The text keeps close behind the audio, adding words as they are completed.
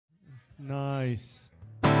Nice.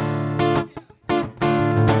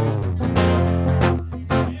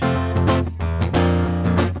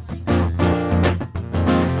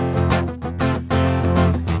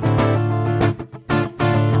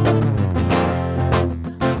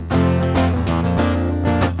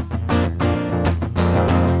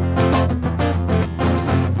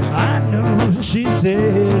 I know she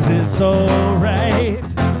says it's alright.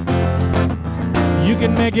 You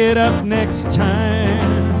can make it up next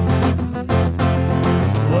time.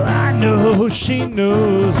 Well, I know she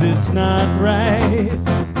knows it's not right.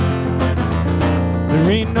 There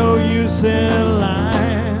ain't no use in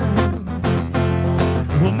lying.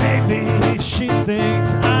 Well, maybe she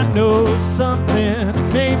thinks I know something.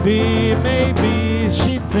 Maybe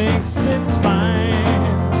she thinks it's fine.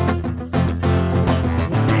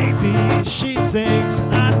 Maybe she thinks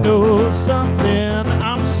I know something.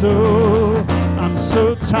 I'm so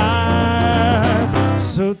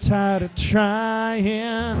tired of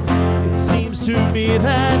trying. It seems to me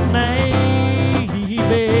that maybe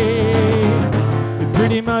it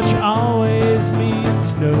pretty much always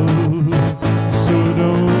means no. So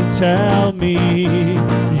don't tell me,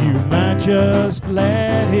 you might just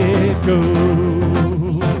let it go.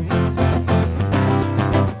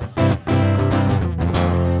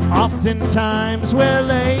 Oftentimes we're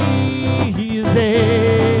lazy,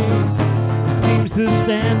 seems to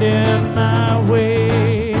stand in my way.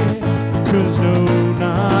 'Cause no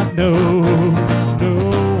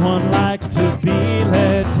one likes to be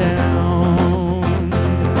let down.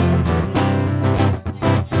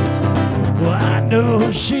 Well, I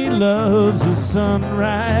know she loves the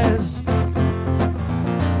sunrise,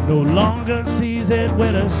 no longer sees it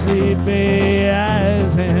with her sleepy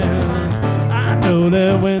eyes. And I know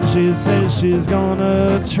that when she says she's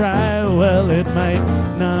gonna try, well, it might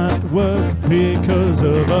not work because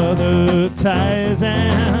of other ties.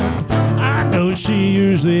 And I know she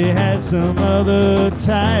usually has some other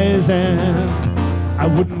ties, and I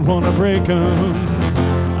wouldn't want to break them.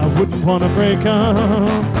 I wouldn't want to break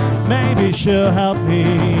them. Maybe she'll help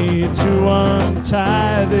me to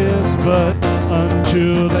untie this, but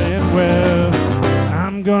until then, well,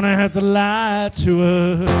 I'm gonna have to lie to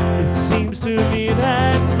her. It seems to me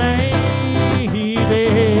that maybe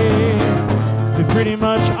it pretty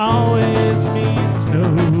much always means no.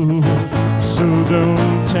 So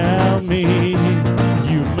don't tell me,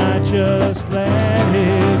 you might just let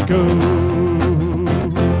it go.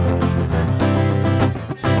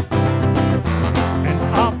 And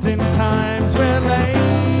oftentimes we're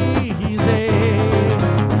lazy,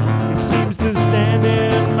 it seems to stand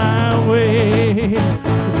in my way.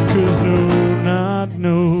 'Cause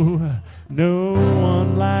no one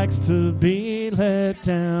likes to be let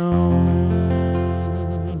down.